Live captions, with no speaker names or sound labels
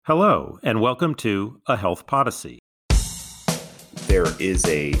Hello, and welcome to A Health Podyssey. There is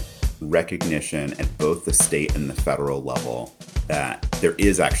a recognition at both the state and the federal level that there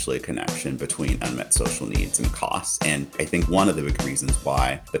is actually a connection between unmet social needs and costs. And I think one of the big reasons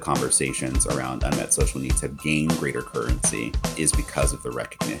why the conversations around unmet social needs have gained greater currency is because of the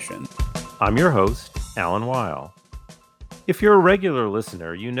recognition. I'm your host, Alan Weil. If you're a regular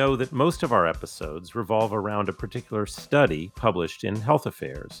listener, you know that most of our episodes revolve around a particular study published in Health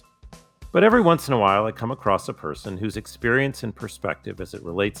Affairs. But every once in a while, I come across a person whose experience and perspective as it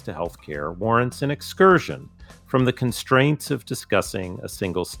relates to healthcare warrants an excursion from the constraints of discussing a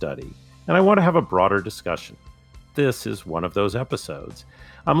single study. And I want to have a broader discussion. This is one of those episodes.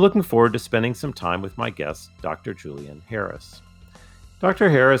 I'm looking forward to spending some time with my guest, Dr. Julian Harris. Dr.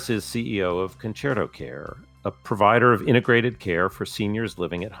 Harris is CEO of Concerto Care, a provider of integrated care for seniors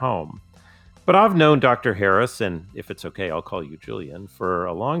living at home. But I've known Dr. Harris, and if it's okay, I'll call you Julian, for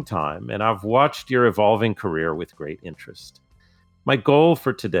a long time, and I've watched your evolving career with great interest. My goal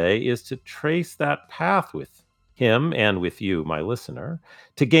for today is to trace that path with him and with you, my listener,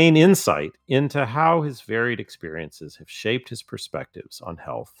 to gain insight into how his varied experiences have shaped his perspectives on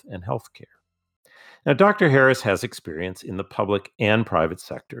health and healthcare. Now, Dr. Harris has experience in the public and private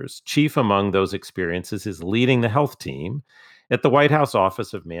sectors. Chief among those experiences is leading the health team at the White House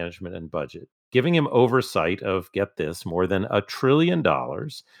Office of Management and Budget, giving him oversight of, get this, more than $1 trillion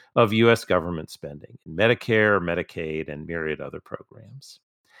of U.S. government spending in Medicare, Medicaid, and myriad other programs.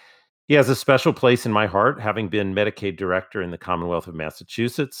 He has a special place in my heart, having been Medicaid director in the Commonwealth of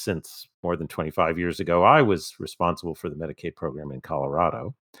Massachusetts since more than 25 years ago. I was responsible for the Medicaid program in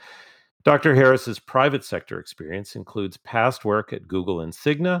Colorado. Dr. Harris's private sector experience includes past work at Google and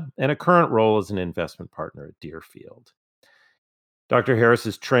Cigna and a current role as an investment partner at Deerfield. Dr. Harris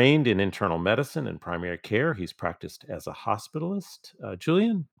is trained in internal medicine and primary care. He's practiced as a hospitalist.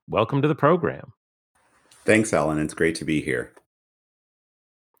 Julian, welcome to the program. Thanks, Alan. It's great to be here.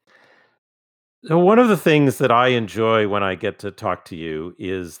 So one of the things that I enjoy when I get to talk to you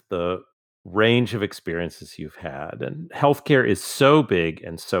is the range of experiences you've had. And healthcare is so big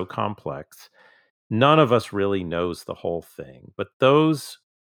and so complex. None of us really knows the whole thing, but those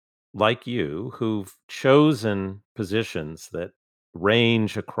like you who've chosen positions that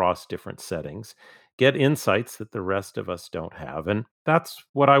range across different settings get insights that the rest of us don't have. And that's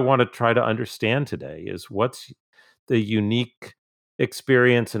what I want to try to understand today is what's the unique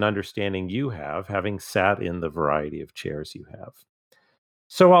experience and understanding you have having sat in the variety of chairs you have.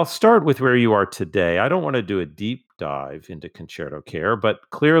 So I'll start with where you are today. I don't want to do a deep dive into concerto care, but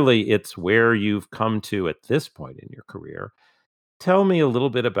clearly it's where you've come to at this point in your career. Tell me a little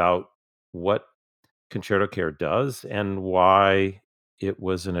bit about what concerto care does and why it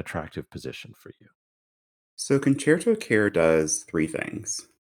was an attractive position for you. So, Concerto Care does three things.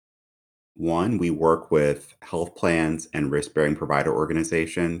 One, we work with health plans and risk bearing provider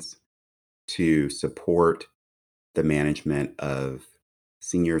organizations to support the management of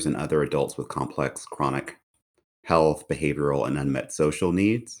seniors and other adults with complex chronic health, behavioral, and unmet social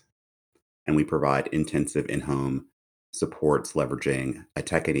needs. And we provide intensive in home supports leveraging a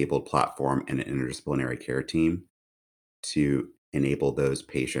tech enabled platform and an interdisciplinary care team to enable those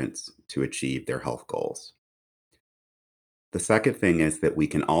patients to achieve their health goals. The second thing is that we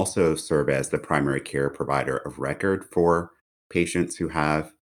can also serve as the primary care provider of record for patients who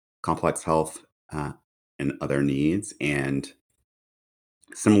have complex health and other needs, and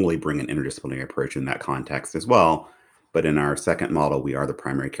similarly bring an interdisciplinary approach in that context as well. But in our second model, we are the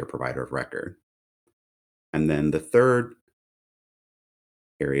primary care provider of record. And then the third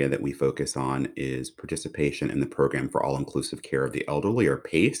area that we focus on is participation in the program for all inclusive care of the elderly, or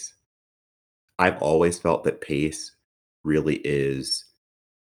PACE. I've always felt that PACE really is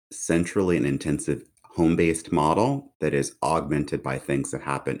centrally an intensive home based model that is augmented by things that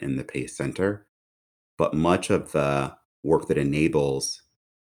happen in the PACE center. But much of the work that enables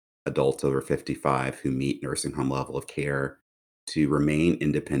adults over 55 who meet nursing home level of care to remain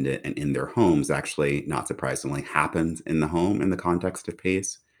independent and in their homes actually, not surprisingly, happens in the home in the context of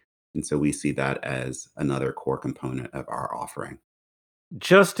PACE. And so we see that as another core component of our offering.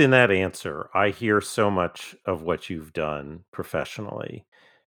 Just in that answer, I hear so much of what you've done professionally.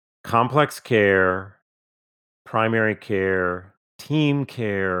 Complex care, primary care, team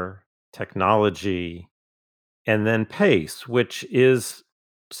care, technology, and then PACE, which is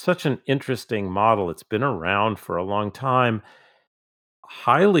such an interesting model. It's been around for a long time,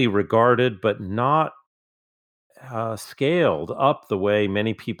 highly regarded, but not scaled up the way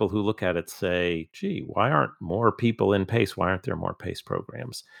many people who look at it say, gee, why aren't more people in PACE? Why aren't there more PACE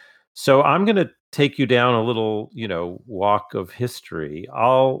programs? So I'm going to take you down a little, walk of history.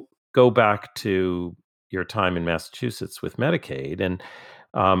 I'll go back to your time in Massachusetts with Medicaid, and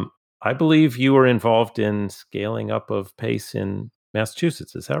um, I believe you were involved in scaling up of PACE in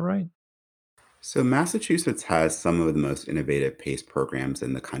Massachusetts. Is that right? So, Massachusetts has some of the most innovative PACE programs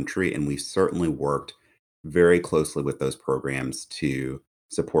in the country, and we certainly worked very closely with those programs to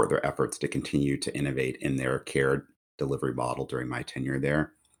support their efforts to continue to innovate in their care delivery model during my tenure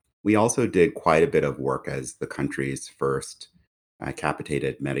there. We also did quite a bit of work as the country's first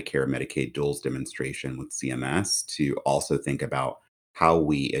capitated Medicare Medicaid duals demonstration with CMS to also think about how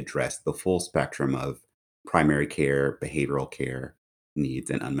we address the full spectrum of primary care, behavioral care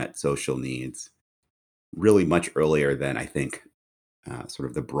needs, and unmet social needs really much earlier than I think sort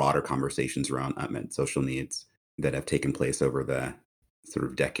of the broader conversations around unmet social needs that have taken place over the sort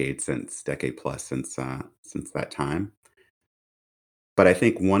of decade plus since that time. But I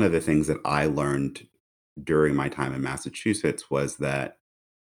think one of the things that I learned during my time in Massachusetts was that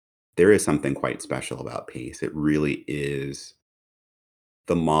there is something quite special about PACE. It really is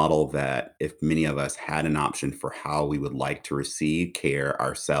the model that if many of us had an option for how we would like to receive care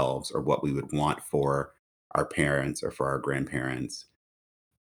ourselves or what we would want for our parents or for our grandparents,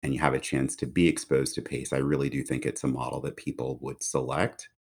 and you have a chance to be exposed to PACE, I really do think it's a model that people would select.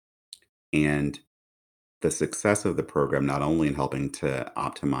 And the success of the program, not only in helping to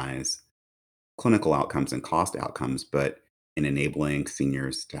optimize clinical outcomes and cost outcomes, but in enabling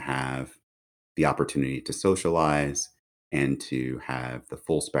seniors to have the opportunity to socialize and to have the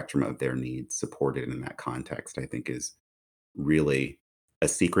full spectrum of their needs supported in that context, I think is really a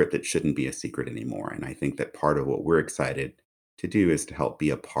secret that shouldn't be a secret anymore. And I think that part of what we're excited to do is to help be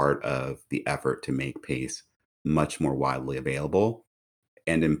a part of the effort to make PACE much more widely available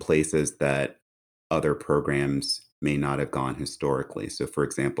and in places that other programs may not have gone historically. So, for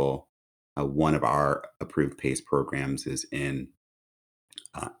example, one of our approved PACE programs is in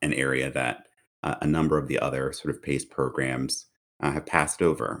an area that a number of the other sort of PACE programs have passed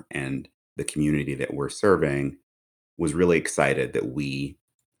over. And the community that we're serving was really excited that we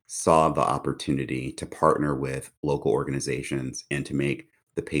saw the opportunity to partner with local organizations and to make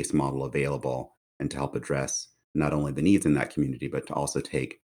the PACE model available and to help address not only the needs in that community, but to also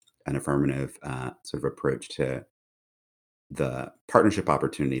take an affirmative sort of approach to the partnership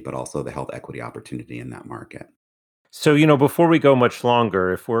opportunity, but also the health equity opportunity in that market. So, before we go much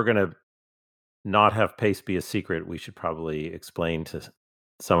longer, if we're going to not have pace be a secret, we should probably explain to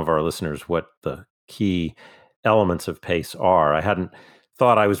some of our listeners what the key elements of pace are. I hadn't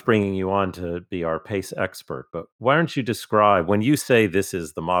thought I was bringing you on to be our pace expert, but why don't you describe when you say this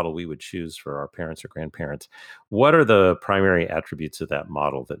is the model we would choose for our parents or grandparents, what are the primary attributes of that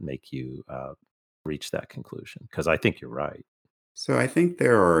model that make you reach that conclusion? Because I think you're right. So I think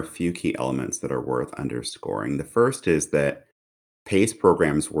there are a few key elements that are worth underscoring. The first is that PACE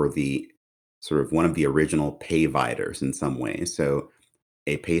programs were the sort of one of the original payviders in some ways. So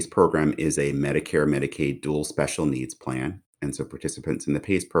a PACE program is a Medicare Medicaid dual special needs plan. And so participants in the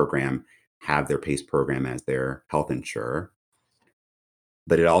PACE program have their PACE program as their health insurer,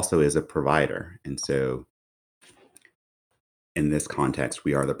 but it also is a provider. And so in this context,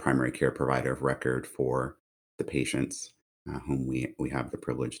 we are the primary care provider of record for the patients whom we have the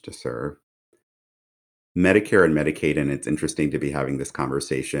privilege to serve. Medicare and Medicaid, and it's interesting to be having this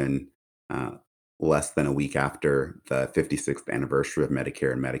conversation uh, less than a week after the 56th anniversary of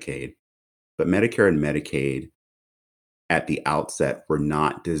Medicare and Medicaid. But Medicare and Medicaid at the outset were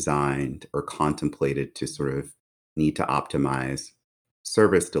not designed or contemplated to sort of need to optimize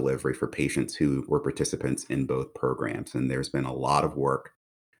service delivery for patients who were participants in both programs. And there's been a lot of work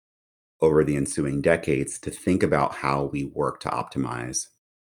over the ensuing decades to think about how we work to optimize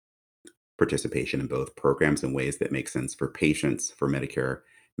participation in both programs in ways that make sense for patients, for Medicare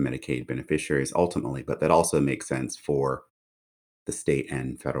and Medicaid beneficiaries ultimately, but that also makes sense for the state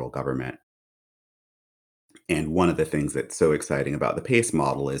and federal government. And one of the things that's so exciting about the PACE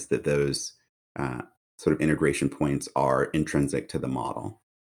model is that those uh, sort of integration points are intrinsic to the model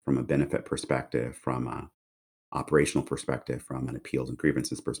from a benefit perspective, from a operational perspective, from an appeals and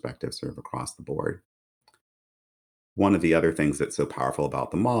grievances perspective, sort of across the board. One of the other things that's so powerful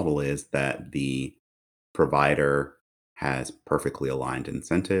about the model is that the provider has perfectly aligned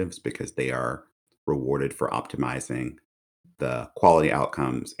incentives because they are rewarded for optimizing the quality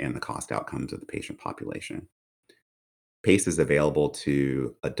outcomes and the cost outcomes of the patient population. PACE is available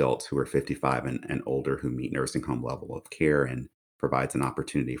to adults who are 55 and older who meet nursing home level of care and provides an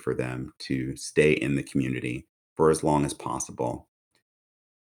opportunity for them to stay in the community for as long as possible.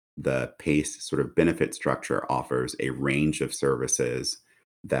 The PACE sort of benefit structure offers a range of services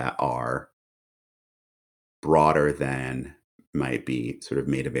that are broader than might be sort of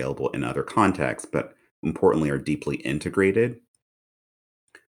made available in other contexts, but importantly are deeply integrated.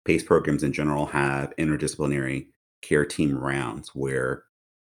 PACE programs in general have interdisciplinary care team rounds where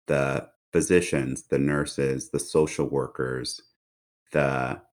the physicians, the nurses, the social workers,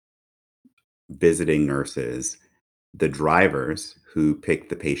 the visiting nurses, the drivers who pick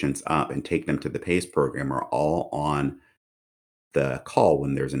the patients up and take them to the PACE program are all on the call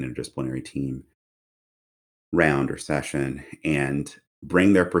when there's an interdisciplinary team round or session and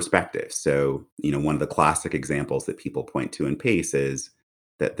bring their perspective. So, one of the classic examples that people point to in PACE is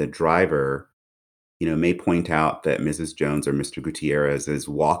that the driver, may point out that Mrs. Jones or Mr. Gutierrez is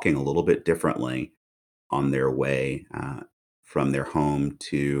walking a little bit differently on their way from their home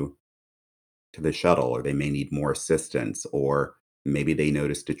to the shuttle, or they may need more assistance, or maybe they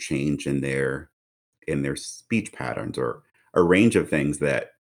noticed a change in their speech patterns, or a range of things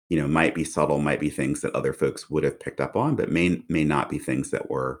that might be subtle, might be things that other folks would have picked up on, but may not be things that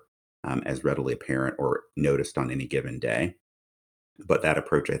were as readily apparent or noticed on any given day. But that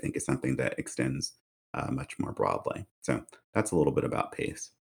approach, I think, is something that extends much more broadly. So that's a little bit about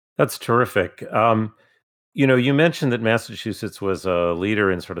pace. That's terrific. You mentioned that Massachusetts was a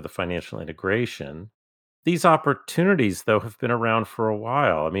leader in sort of the financial integration. These opportunities, though, have been around for a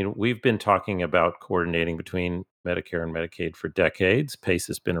while. I mean, we've been talking about coordinating between Medicare and Medicaid for decades. PACE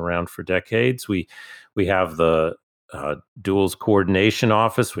has been around for decades. We have the Duals Coordination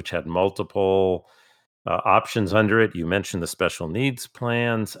Office, which had multiple options under it. You mentioned the special needs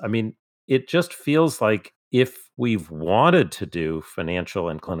plans. I mean, it just feels like if we've wanted to do financial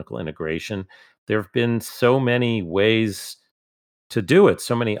and clinical integration, there have been so many ways to do it,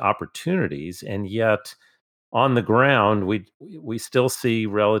 so many opportunities, and yet on the ground, we still see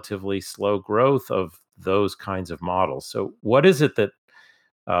relatively slow growth of those kinds of models. So, what is it that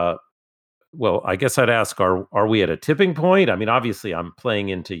uh, well, I guess I'd ask, are we at a tipping point? I mean, obviously, I'm playing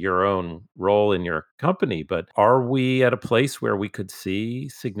into your own role in your company, but are we at a place where we could see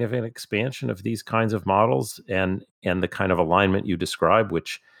significant expansion of these kinds of models and the kind of alignment you describe,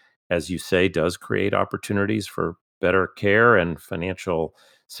 which, as you say, does create opportunities for better care and financial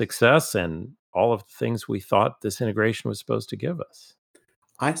success and all of the things we thought this integration was supposed to give us?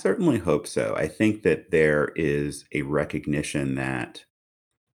 I certainly hope so. I think that there is a recognition that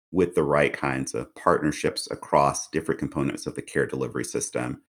with the right kinds of partnerships across different components of the care delivery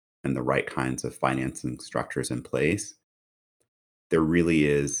system and the right kinds of financing structures in place, there really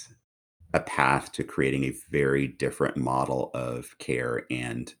is a path to creating a very different model of care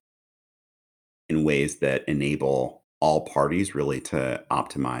and in ways that enable all parties really to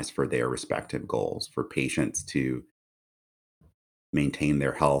optimize for their respective goals, for patients to maintain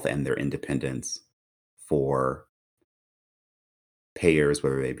their health and their independence, for payers,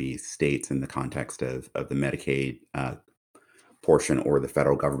 whether they be states in the context of the Medicaid portion or the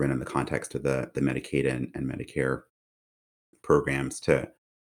federal government in the context of the Medicaid and Medicare programs, to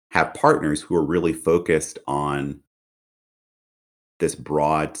have partners who are really focused on this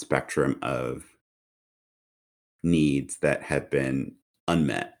broad spectrum of needs that have been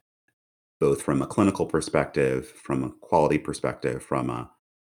unmet, both from a clinical perspective, from a quality perspective, from a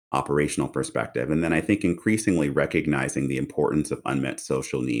operational perspective. And then I think increasingly recognizing the importance of unmet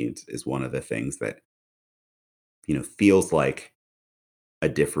social needs is one of the things that, feels like a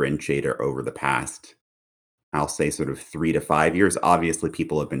differentiator over the past, I'll say, sort of 3 to 5 years. Obviously,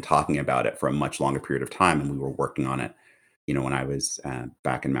 people have been talking about it for a much longer period of time, and we were working on it, when I was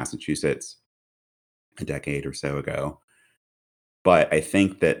back in Massachusetts a decade or so ago. But I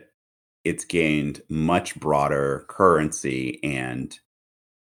think that it's gained much broader currency, and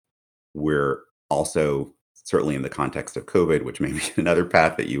we're also certainly in the context of COVID, which may be another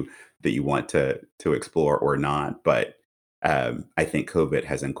path that you want to explore or not. But I think COVID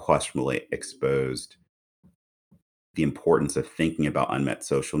has unquestionably exposed the importance of thinking about unmet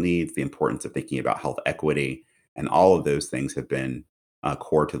social needs, the importance of thinking about health equity, and all of those things have been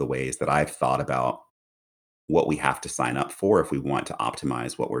core to the ways that I've thought about what we have to sign up for if we want to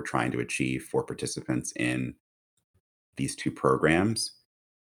optimize what we're trying to achieve for participants in these two programs,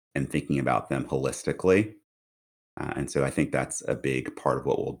 and thinking about them holistically. And so I think that's a big part of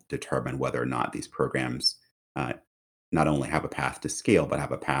what will determine whether or not these programs uh, not only have a path to scale, but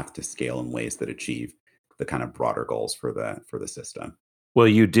have a path to scale in ways that achieve the kind of broader goals for the system. Well,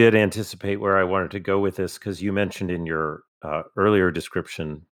 you did anticipate where I wanted to go with this because you mentioned in your earlier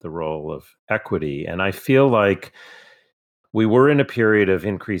description the role of equity. And I feel like we were in a period of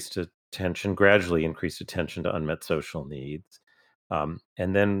increased attention, gradually increased attention to unmet social needs.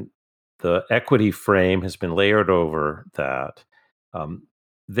 And then the equity frame has been layered over that. Um,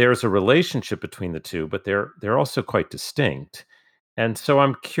 there's a relationship between the two, but they're also quite distinct. And so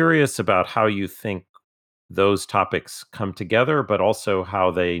I'm curious about how you think those topics come together, but also how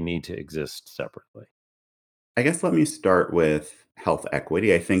they need to exist separately. I guess let me start with health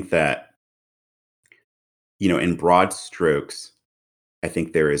equity. I think that, in broad strokes, I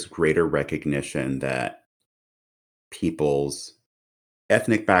think there is greater recognition that people's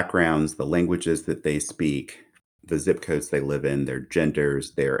ethnic backgrounds, the languages that they speak, the zip codes they live in, their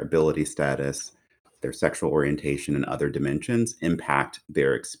genders, their ability status, their sexual orientation, and other dimensions impact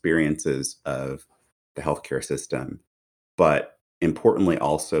their experiences of the healthcare system, but importantly,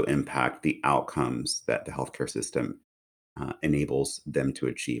 also impact the outcomes that the healthcare system enables them to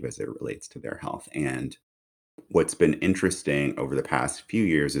achieve as it relates to their health. And what's been interesting over the past few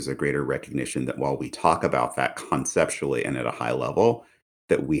years is a greater recognition that while we talk about that conceptually and at a high level,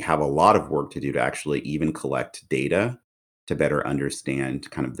 that we have a lot of work to do to actually even collect data to better understand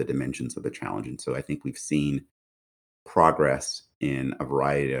kind of the dimensions of the challenge. And so I think we've seen progress in a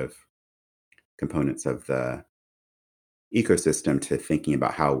variety of components of the ecosystem to thinking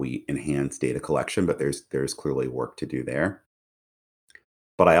about how we enhance data collection, but there's clearly work to do there.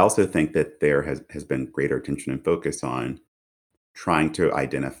 But I also think that there has been greater attention and focus on trying to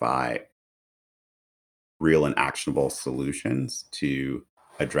identify real and actionable solutions to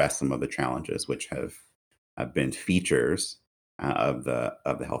address some of the challenges which have been features of the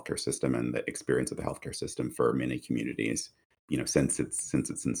healthcare system and the experience of the healthcare system for many communities, since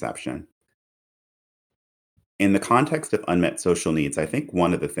its inception. In the context of unmet social needs, I think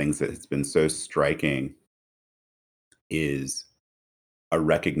one of the things that has been so striking is a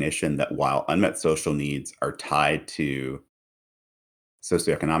recognition that while unmet social needs are tied to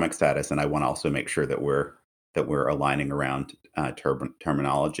socioeconomic status, and I want to also make sure that we're aligning around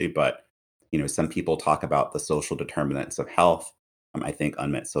terminology. But some people talk about the social determinants of health. I think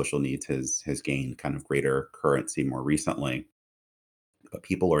unmet social needs has gained kind of greater currency more recently. But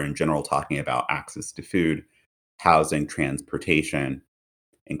people are in general talking about access to food, housing, transportation.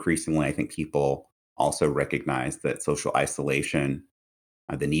 Increasingly, I think people also recognize that social isolation,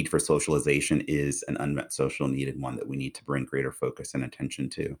 the need for socialization, is an unmet social need and one that we need to bring greater focus and attention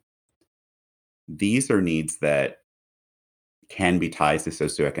to. These are needs that can be tied to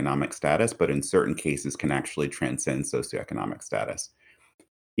socioeconomic status, but in certain cases can actually transcend socioeconomic status.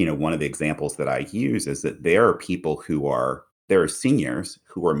 One of the examples that I use is that there are seniors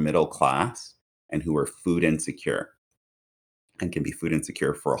who are middle class and who are food insecure and can be food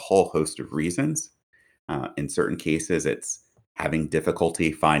insecure for a whole host of reasons. In certain cases, it's having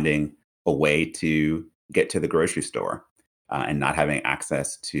difficulty finding a way to get to the grocery store and not having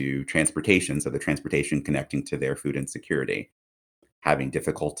access to transportation, so the transportation connecting to their food insecurity, having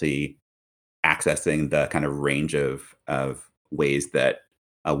difficulty accessing the kind of range of ways that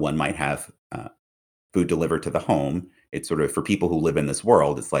one might have food delivered to the home. It's sort of for people who live in this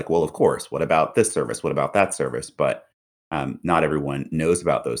world, it's like, well, of course, what about this service? What about that service? But not everyone knows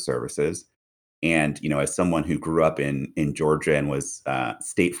about those services. And as someone who grew up in Georgia and was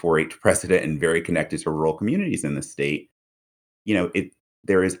state 4-H president and very connected to rural communities in the state, it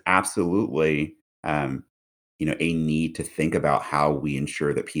there is absolutely a need to think about how we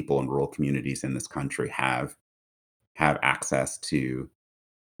ensure that people in rural communities in this country have access to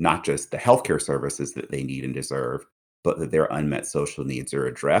not just the healthcare services that they need and deserve, but that their unmet social needs are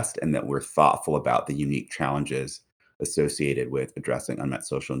addressed and that we're thoughtful about the unique challenges associated with addressing unmet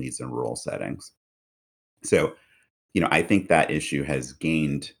social needs in rural settings. So, I think that issue has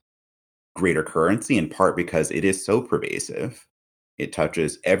gained greater currency in part because it is so pervasive. It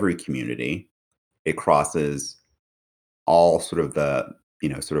touches every community. It crosses all sort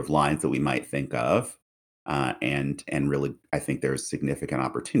of lines that we might think of, and really, I think there's significant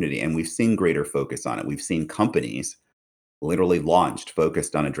opportunity, and we've seen greater focus on it. We've seen companies literally launched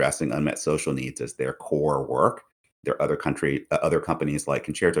focused on addressing unmet social needs as their core work. There are other companies like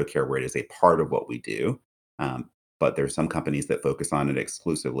Concerto Care where it is a part of what we do, um, but there's some companies that focus on it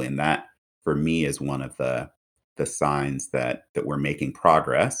exclusively, and that for me is one of the signs that we're making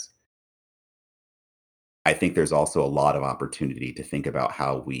progress. I think there's also a lot of opportunity to think about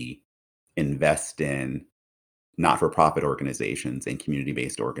how we invest in not-for-profit organizations and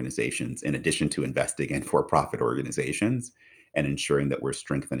community-based organizations, in addition to investing in for-profit organizations and ensuring that we're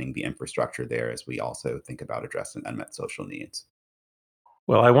strengthening the infrastructure there as we also think about addressing unmet social needs.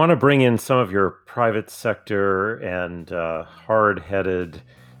 Well, I want to bring in some of your private sector and hard-headed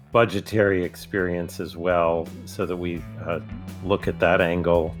budgetary experience as well, so that we look at that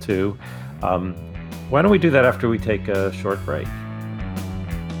angle too. Um, why don't we do that after we take a short break?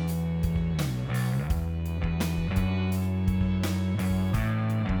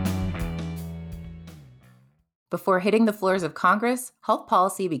 Before hitting the floors of Congress, health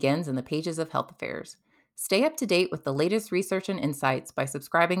policy begins in the pages of Health Affairs. Stay up to date with the latest research and insights by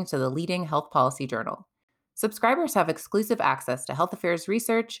subscribing to the leading health policy journal. Subscribers have exclusive access to Health Affairs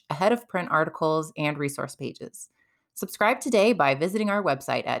research, ahead of print articles, and resource pages. Subscribe today by visiting our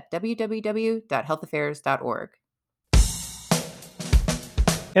website at www.healthaffairs.org.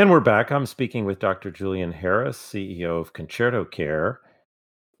 And we're back. I'm speaking with Dr. Julian Harris, CEO of Concerto Care.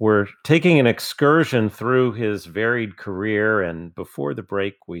 We're taking an excursion through his varied career, and before the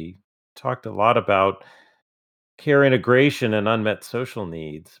break, we talked a lot about care integration and unmet social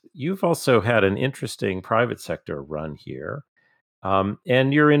needs. You've also had an interesting private sector run here,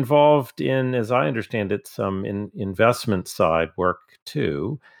 and you're involved in, as I understand it, some investment side work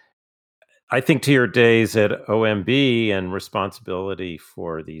too. I think to your days at OMB and responsibility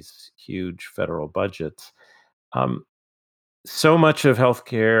for these huge federal budgets. Um, so much of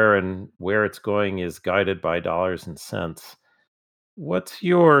healthcare and where it's going is guided by dollars and cents. What's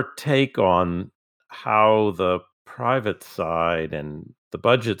your take on how the private side and the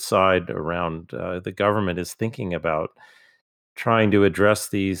budget side around the government is thinking about trying to address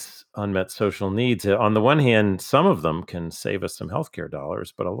these unmet social needs? On the one hand, some of them can save us some healthcare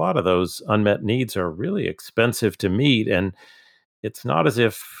dollars, but a lot of those unmet needs are really expensive to meet. And it's not as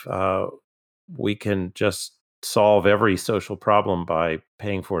if we can just solve every social problem by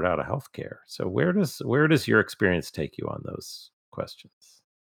paying for it out of healthcare. So where does your experience take you on those questions?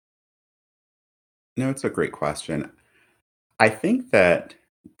 No, it's a great question. I think that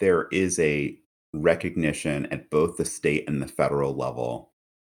there is a recognition at both the state and the federal level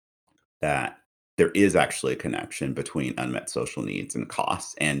that there is actually a connection between unmet social needs and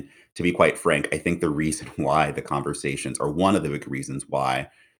costs. And to be quite frank, I think the reason why the conversations, or one of the big reasons why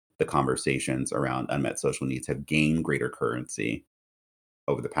the conversations around unmet social needs have gained greater currency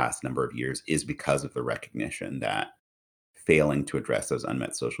over the past number of years is because of the recognition that failing to address those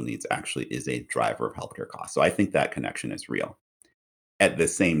unmet social needs actually is a driver of healthcare costs. So I think that connection is real. At the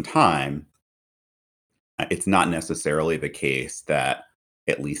same time, it's not necessarily the case that,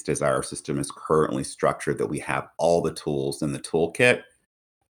 at least as our system is currently structured, that we have all the tools in the toolkit,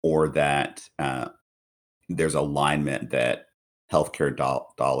 or that there's alignment that healthcare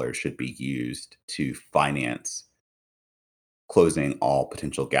dollars should be used to finance closing all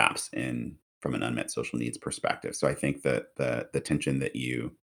potential gaps in from an unmet social needs perspective. So I think that the tension that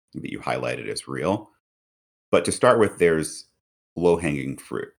you highlighted is real. But to start with, there's low hanging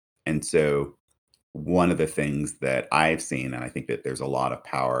fruit, and so one of the things that I've seen, and I think that there's a lot of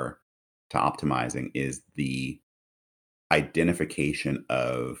power to optimizing, is the identification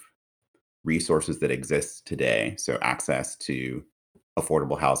of resources that exist today. So, access to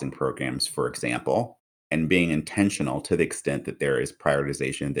affordable housing programs, for example, and being intentional to the extent that there is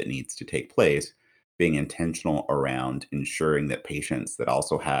prioritization that needs to take place, being intentional around ensuring that patients that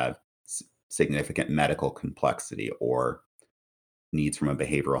also have significant medical complexity or needs from a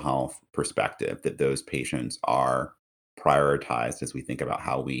behavioral health perspective, that those patients are prioritized as we think about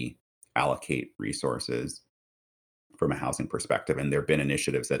how we allocate resources from a housing perspective. And there have been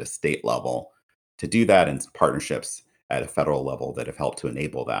initiatives at a state level to do that, and partnerships at a federal level that have helped to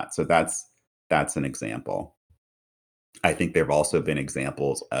enable that. So that's an example. I think there have also been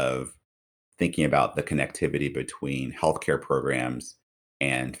examples of thinking about the connectivity between healthcare programs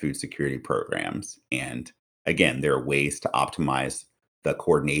and food security programs. And again, there are ways to optimize the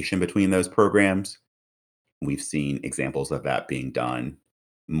coordination between those programs. We've seen examples of that being done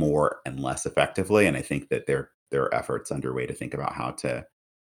more and less effectively. And I think that there are efforts underway to think about how to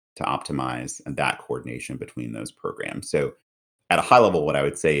optimize that coordination between those programs. So at a high level, what I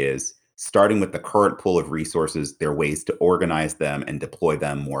would say is, starting with the current pool of resources, there are ways to organize them and deploy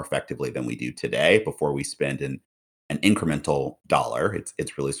them more effectively than we do today before we spend an incremental dollar.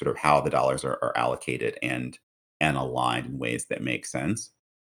 It's really sort of how the dollars are allocated and aligned in ways that make sense.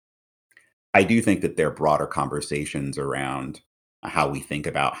 I do think that there are broader conversations around how we think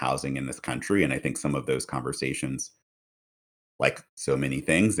about housing in this country. And I think some of those conversations, like so many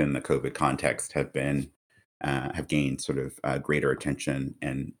things in the COVID context, have gained sort of greater attention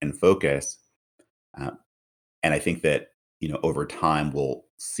and focus. Uh, and I think that, over time we'll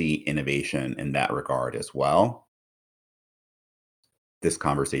see innovation in that regard as well. This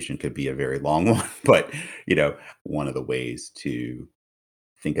conversation could be a very long one, but one of the ways to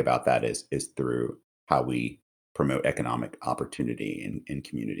think about that is through how we promote economic opportunity in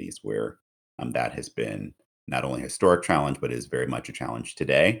communities where that has been not only a historic challenge, but is very much a challenge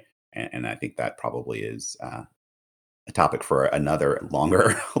today. And I think that probably is a topic for another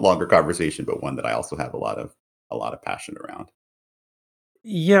longer longer conversation, but one that I also have a lot of passion around.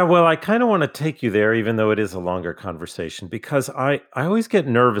 Yeah, well, I kind of want to take you there, even though it is a longer conversation, because I always get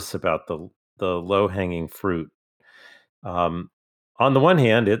nervous about the low hanging fruit. Um, on the one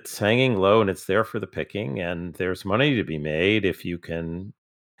hand, it's hanging low and it's there for the picking, and there's money to be made if you can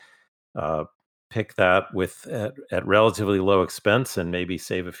uh, pick that at relatively low expense and maybe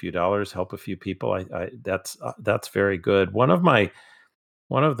save a few dollars, help a few people. That's very good. One of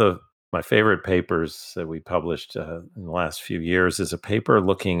the my favorite papers that we published in the last few years is a paper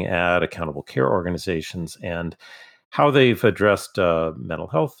looking at accountable care organizations and how they've addressed mental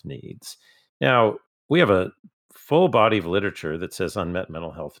health needs. Now, we have a full body of literature that says unmet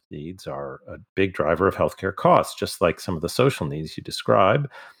mental health needs are a big driver of healthcare costs, just like some of the social needs you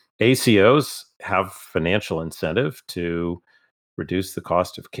describe. ACOs have financial incentive to reduce the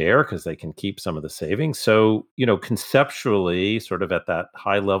cost of care because they can keep some of the savings. So, conceptually, sort of at that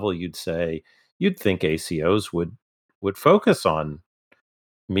high level, you'd think ACOs would focus on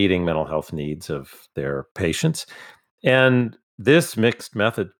meeting mental health needs of their patients. And this mixed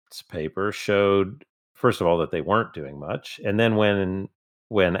methods paper showed, first of all, that they weren't doing much, and then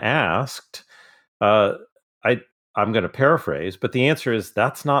when asked, uh, I I'm going to paraphrase, but the answer is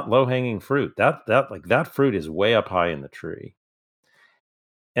that's not low hanging fruit. That fruit is way up high in the tree.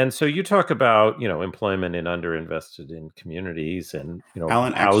 And so you talk about, employment in underinvested in communities and,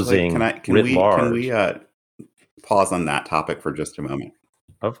 Alan, actually, housing can writ we large. pause on that topic for just a moment?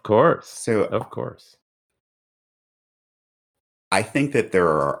 Of course. So Of course. I think that there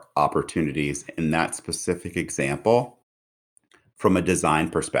are opportunities in that specific example from a design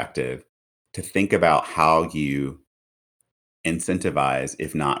perspective to think about how you incentivize,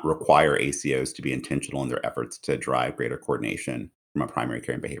 if not require ACOs to be intentional in their efforts to drive greater coordination from a primary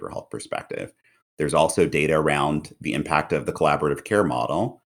care and behavioral health perspective. There's also data around the impact of the collaborative care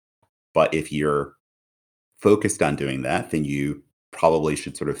model. But if you're focused on doing that, then you probably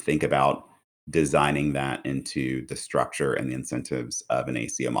should sort of think about designing that into the structure and the incentives of an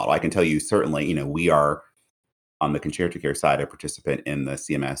ACO model. I can tell you certainly, we are on the concerto care side, a participant in the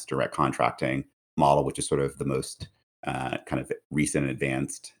CMS direct contracting model, which is sort of the most kind of recent and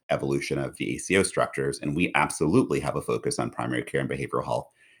advanced evolution of the ACO structures. And we absolutely have a focus on primary care and behavioral health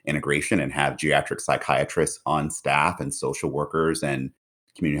integration and have geriatric psychiatrists on staff and social workers and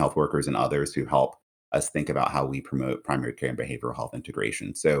community health workers and others who help us think about how we promote primary care and behavioral health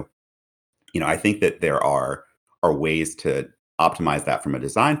integration. So, I think that there are ways to optimize that from a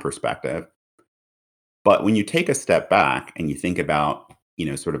design perspective, but when you take a step back and you think about,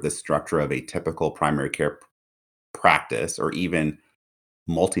 sort of the structure of a typical primary care practice or even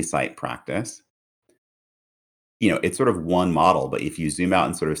multi-site practice, it's sort of one model. But if you zoom out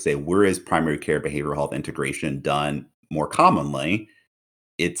and sort of say, where is primary care behavioral health integration done more commonly?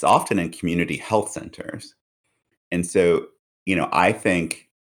 It's often in community health centers. And so, I think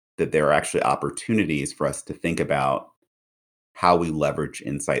that there are actually opportunities for us to think about how we leverage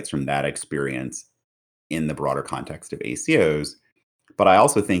insights from that experience in the broader context of ACOs. But I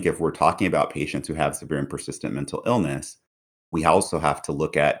also think if we're talking about patients who have severe and persistent mental illness, we also have to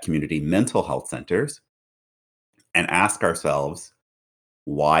look at community mental health centers and ask ourselves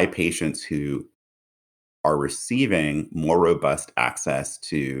why patients who are receiving more robust access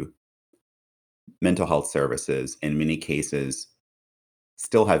to mental health services in many cases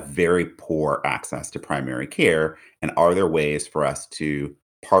still have very poor access to primary care. And are there ways for us to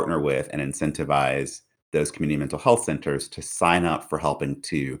partner with and incentivize those community mental health centers to sign up for helping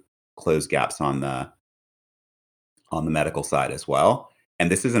to close gaps on the medical side as well?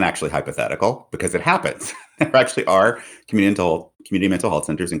 And this isn't actually hypothetical because it happens. There actually are community mental health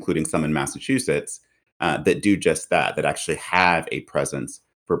centers, including some in Massachusetts, that do just that, that actually have a presence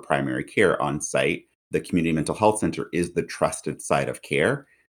for primary care on site. The community mental health center is the trusted site of care,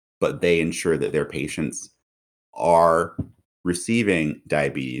 but they ensure that their patients are receiving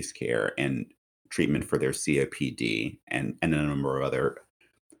diabetes care and treatment for their COPD and a number of other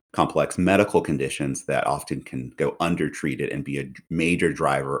complex medical conditions that often can go undertreated and be a major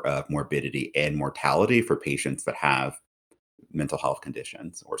driver of morbidity and mortality for patients that have mental health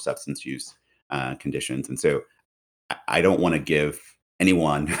conditions or substance use conditions. And so I don't want to give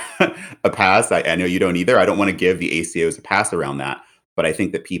anyone a pass. I know you don't either. I don't want to give the ACOs a pass around that. But I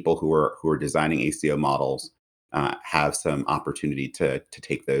think that people who are designing ACO models have some opportunity to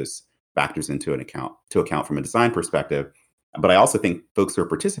take those factors into an account from a design perspective. But I also think folks who are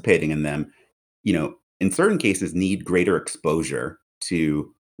participating in them, in certain cases, need greater exposure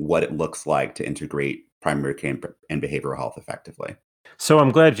to what it looks like to integrate primary care and behavioral health effectively. So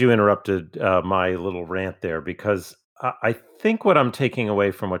I'm glad you interrupted my little rant there because I think what I'm taking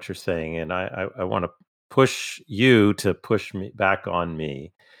away from what you're saying, and I want to push you to push me back on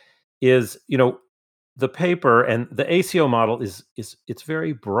me is, the paper and the ACO model is it's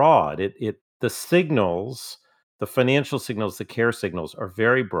very broad. The signals, the financial signals, the care signals are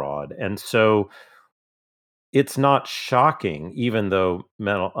very broad. And so it's not shocking, even though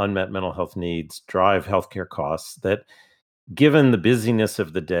unmet mental health needs drive healthcare costs, that given the busyness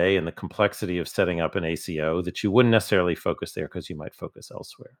of the day and the complexity of setting up an ACO, that you wouldn't necessarily focus there because you might focus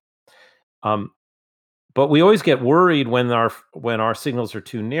elsewhere. Um, but we always get worried when our signals are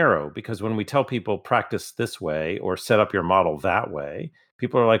too narrow, because when we tell people practice this way or set up your model that way,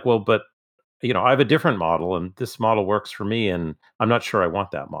 people are like, well, but I have a different model and this model works for me and I'm not sure I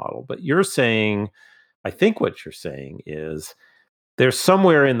want that model. But you're saying, I think what you're saying is there's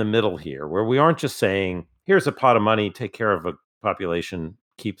somewhere in the middle here where we aren't just saying, here's a pot of money, take care of a population,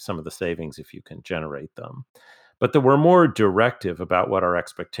 keep some of the savings if you can generate them, but that we're more directive about what our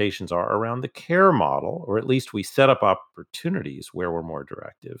expectations are around the care model, or at least we set up opportunities where we're more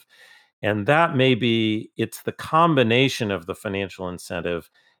directive. And that may be it's the combination of the financial incentive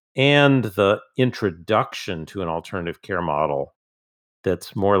and the introduction to an alternative care model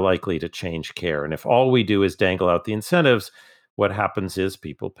that's more likely to change care. And if all we do is dangle out the incentives, what happens is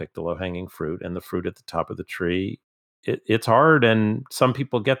people pick the low hanging fruit, and the fruit at the top of the tree. It's hard, and some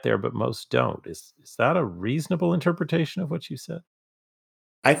people get there, but most don't. Is that a reasonable interpretation of what you said?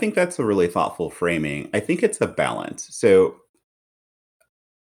 I think that's a really thoughtful framing. I think it's a balance. So,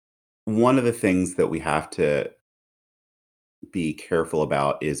 one of the things that we have to be careful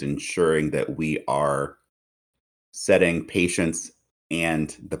about is ensuring that we are setting patients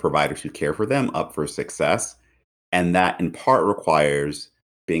and the providers who care for them up for success. And that in part requires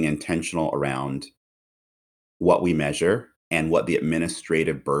being intentional around what we measure and what the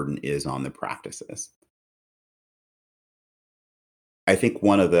administrative burden is on the practices. I think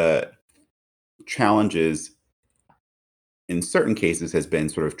one of the challenges in certain cases has been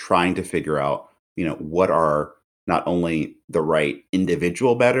sort of trying to figure out, what are not only the right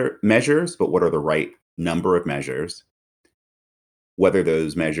individual better measures, but what are the right number of measures, whether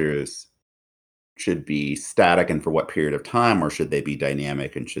those measures should be static and for what period of time, or should they be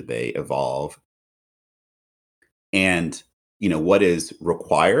dynamic and should they evolve? And, what is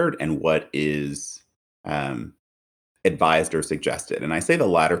required and what is um, advised or suggested. And I say the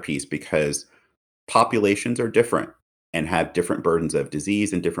latter piece because populations are different and have different burdens of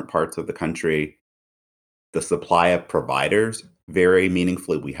disease in different parts of the country. The supply of providers vary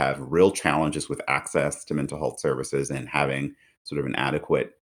meaningfully. We have real challenges with access to mental health services and having sort of an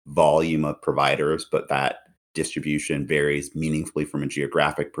adequate volume of providers, but that distribution varies meaningfully from a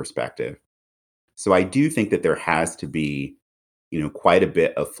geographic perspective. So I do think that there has to be, quite a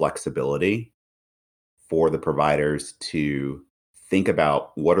bit of flexibility for the providers to think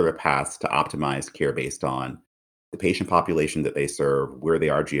about what are the paths to optimize care based on the patient population that they serve, where they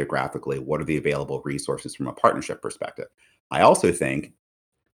are geographically, what are the available resources from a partnership perspective. I also think,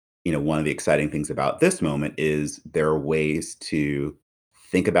 one of the exciting things about this moment is there are ways to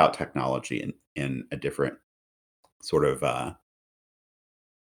think about technology in a different sort of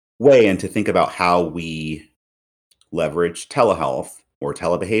way, and to think about how we leverage telehealth or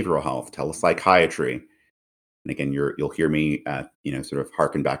telebehavioral health, telepsychiatry. And again, you'll hear me, sort of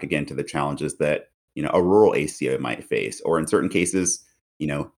harken back again to the challenges that a rural ACO might face, or in certain cases, you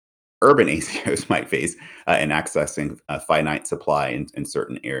know, urban ACOs might face in accessing a finite supply in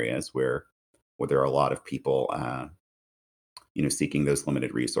certain areas where there are a lot of people, seeking those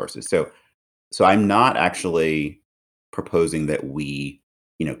limited resources. So I'm not actually proposing that we,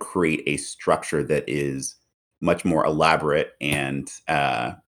 create a structure that is much more elaborate and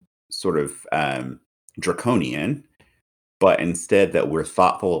sort of draconian, but instead that we're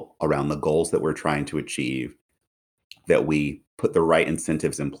thoughtful around the goals that we're trying to achieve, that we put the right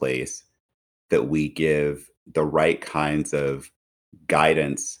incentives in place, that we give the right kinds of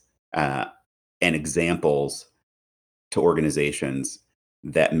guidance uh, and examples to organizations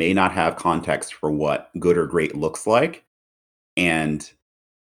that may not have context for what good or great looks like. And,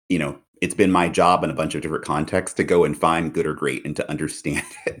 it's been my job in a bunch of different contexts to go and find good or great and to understand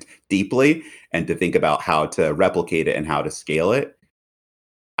it deeply and to think about how to replicate it and how to scale it.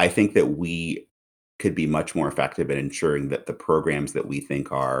 I think that we could be much more effective at ensuring that the programs that we think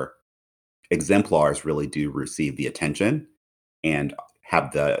are exemplars really do receive the attention and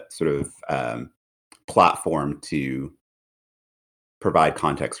have the sort of platform to provide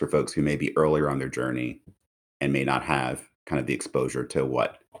context for folks who may be earlier on their journey and may not have kind of the exposure to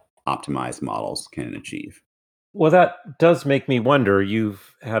what optimized models can achieve. Well, that does make me wonder.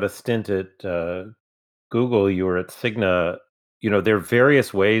 You've had a stint at Google, you were at Cigna. There are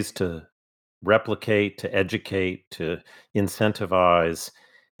various ways to replicate, to educate, to incentivize.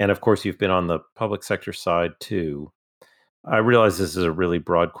 And of course, you've been on the public sector side too. I realize this is a really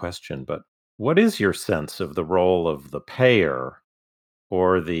broad question, but what is your sense of the role of the payer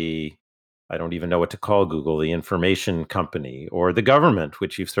or the, I don't even know what to call Google, the information company or the government,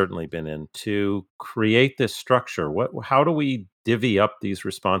 which you've certainly been in, to create this structure? How do we divvy up these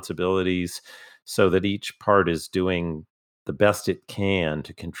responsibilities so that each part is doing the best it can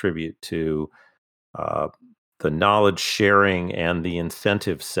to contribute to uh, the knowledge sharing and the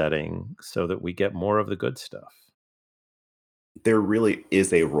incentive setting so that we get more of the good stuff? There really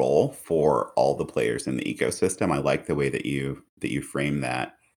is a role for all the players in the ecosystem. I like the way that you frame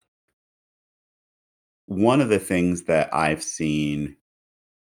that. One of the things that I've seen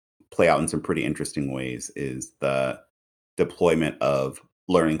play out in some pretty interesting ways is the deployment of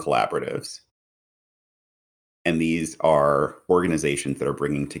learning collaboratives. And these are organizations that are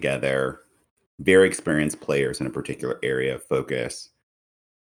bringing together very experienced players in a particular area of focus,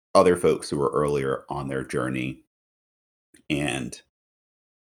 other folks who are earlier on their journey. And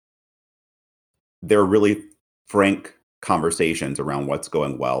they're really frank conversations around what's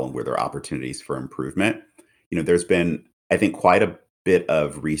going well and where there are opportunities for improvement. There's been, I think, quite a bit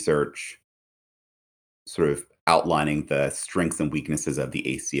of research sort of outlining the strengths and weaknesses of the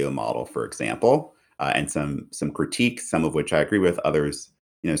ACO model, for example, and some critiques, some of which I agree with, others,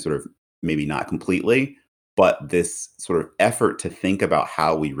 sort of maybe not completely. But this sort of effort to think about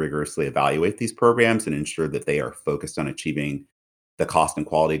how we rigorously evaluate these programs and ensure that they are focused on achieving the cost and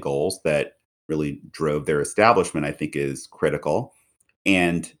quality goals that really drove their establishment, I think is critical.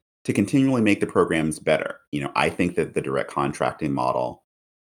 And to continually make the programs better. I think that the direct contracting model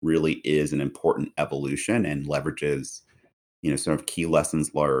really is an important evolution and leverages, sort of key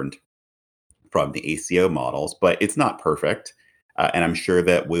lessons learned from the ACO models, but it's not perfect. And I'm sure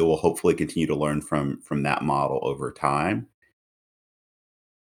that we will hopefully continue to learn from that model over time.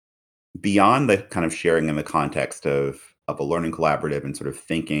 Beyond the kind of sharing in the context of a learning collaborative and sort of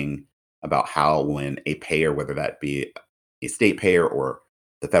thinking about how when a payer, whether that be a state payer or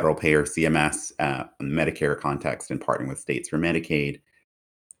the federal payer, CMS, in the Medicare context, and partnering with states for Medicaid,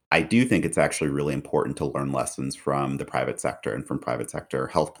 I do think it's actually really important to learn lessons from the private sector and from private sector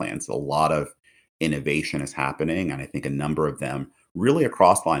health plans. A lot of innovation is happening, and I think a number of them really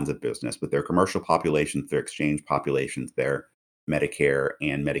across lines of business with their commercial populations, their exchange populations, their Medicare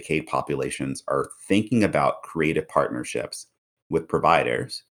and Medicaid populations are thinking about creative partnerships with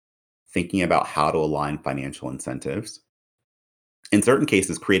providers, thinking about how to align financial incentives. In certain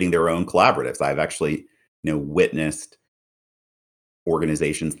cases, creating their own collaboratives. I've actually, witnessed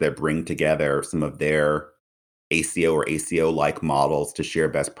organizations that bring together some of their ACO or ACO like models to share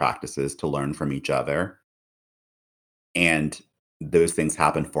best practices, to learn from each other. And those things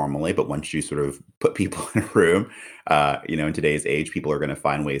happen formally, but once you sort of put people in a room, in today's age, people are going to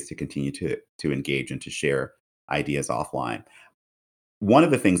find ways to continue to engage and to share ideas offline. One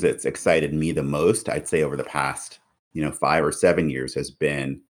of the things that's excited me the most, I'd say over the past, 5 or 7 years, has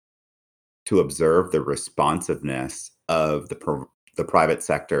been to observe the responsiveness of the private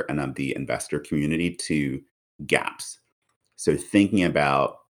sector and of the investor community to gaps. So thinking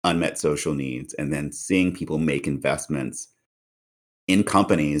about unmet social needs and then seeing people make investments in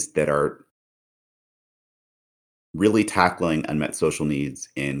companies that are really tackling unmet social needs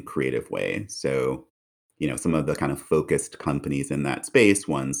in creative ways. So, some of the kind of focused companies in that space,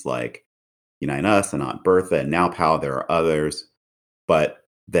 ones like Unite Us and Aunt Bertha and NowPow, there are others, but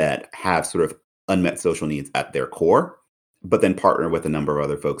that have sort of unmet social needs at their core, but then partner with a number of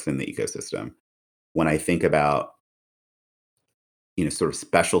other folks in the ecosystem. When I think about, sort of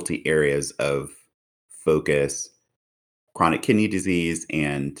specialty areas of focus, chronic kidney disease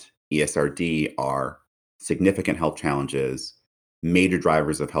and ESRD are significant health challenges, major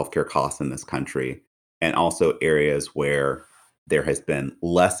drivers of healthcare costs in this country, and also areas where there has been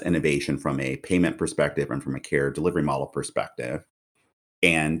less innovation from a payment perspective and from a care delivery model perspective.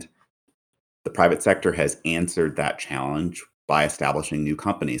 And the private sector has answered that challenge by establishing new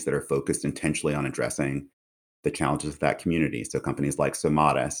companies that are focused intentionally on addressing the challenges of that community. So companies like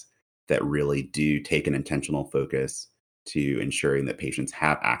Somatis that really do take an intentional focus to ensuring that patients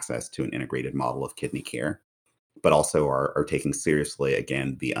have access to an integrated model of kidney care, but also are taking seriously,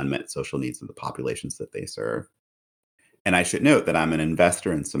 again, the unmet social needs of the populations that they serve. And I should note that I'm an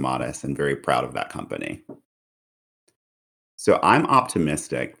investor in Somatis and very proud of that company. So I'm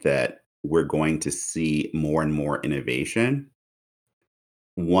optimistic that we're going to see more and more innovation.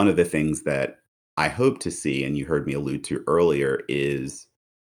 One of the things that I hope to see, and you heard me allude to earlier, is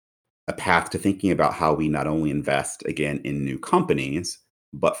a path to thinking about how we not only invest again in new companies,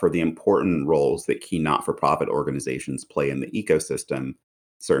 But for the important roles that key not-for-profit organizations play in the ecosystem,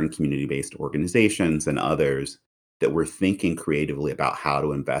 certain community-based organizations and others, that we're thinking creatively about how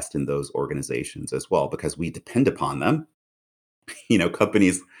to invest in those organizations as well, because we depend upon them. The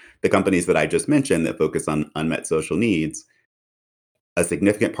companies that I just mentioned that focus on unmet social needs, a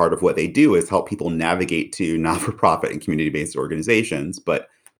significant part of what they do is help people navigate to not-for-profit and community-based organizations, but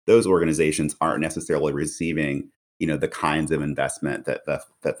those organizations aren't necessarily receiving, the kinds of investment that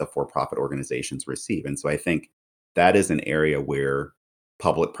the for-profit organizations receive. And so I think that is an area where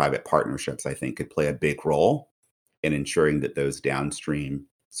public-private partnerships, I think, could play a big role in ensuring that those downstream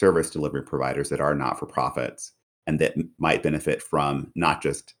service delivery providers that are not-for-profits and that might benefit from not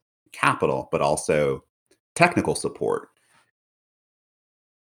just capital, but also technical support.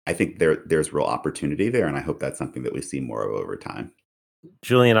 I think there's real opportunity there, and I hope that's something that we see more of over time.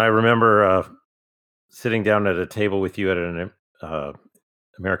 Julian, I remember sitting down at a table with you at an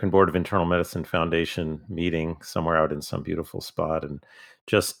American Board of Internal Medicine Foundation meeting somewhere out in some beautiful spot and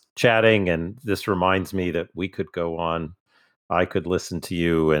just chatting. And this reminds me that we could go on. I could listen to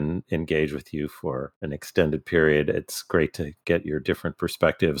you and engage with you for an extended period. It's great to get your different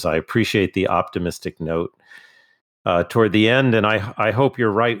perspectives. I appreciate the optimistic note toward the end. And I hope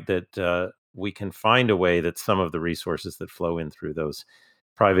you're right that we can find a way that some of the resources that flow in through those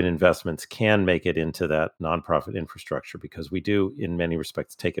private investments can make it into that nonprofit infrastructure, because we do, in many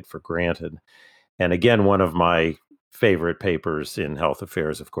respects, take it for granted. And again, one of my favorite papers in health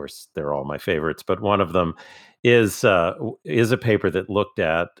affairs, of course, they're all my favorites, but one of them is a paper that looked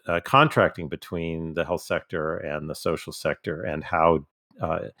at contracting between the health sector and the social sector, and how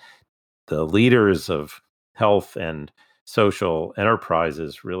the leaders of health and social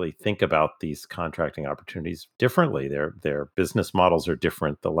enterprises really think about these contracting opportunities differently. Their business models are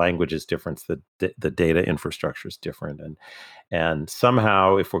different. The language is different. The data infrastructure is different. And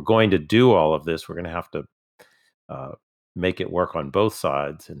somehow, if we're going to do all of this, we're going to have to make it work on both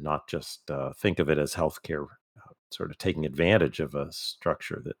sides and not just think of it as healthcare sort of taking advantage of a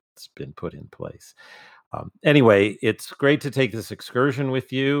structure that's been put in place. Anyway, it's great to take this excursion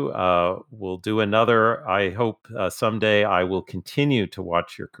with you. We'll do another. I hope someday I will continue to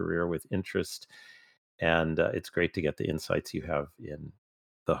watch your career with interest. And it's great to get the insights you have in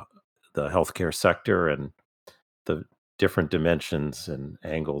the healthcare sector and the different dimensions and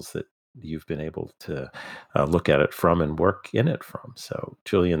angles that you've been able to look at it from and work in it from. So,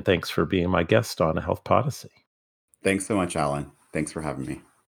 Julian, thanks for being my guest on A Health Podyssey. Thanks so much, Alan. Thanks for having me.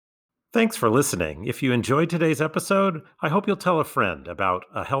 Thanks for listening. If you enjoyed today's episode, I hope you'll tell a friend about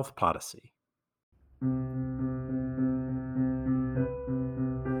A Health Podyssey.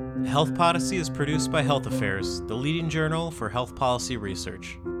 Health Podyssey is produced by Health Affairs, the leading journal for health policy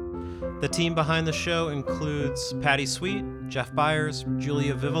research. The team behind the show includes Patty Sweet, Jeff Byers,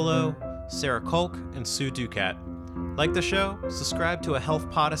 Julia Vivolo, Sarah Kolk, and Sue Ducat. Like the show? Subscribe to A Health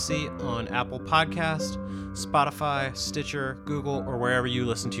Podyssey on Apple Podcast, Spotify, Stitcher, Google, or wherever you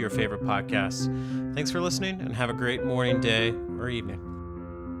listen to your favorite podcasts. Thanks for listening, and have a great morning, day, or evening.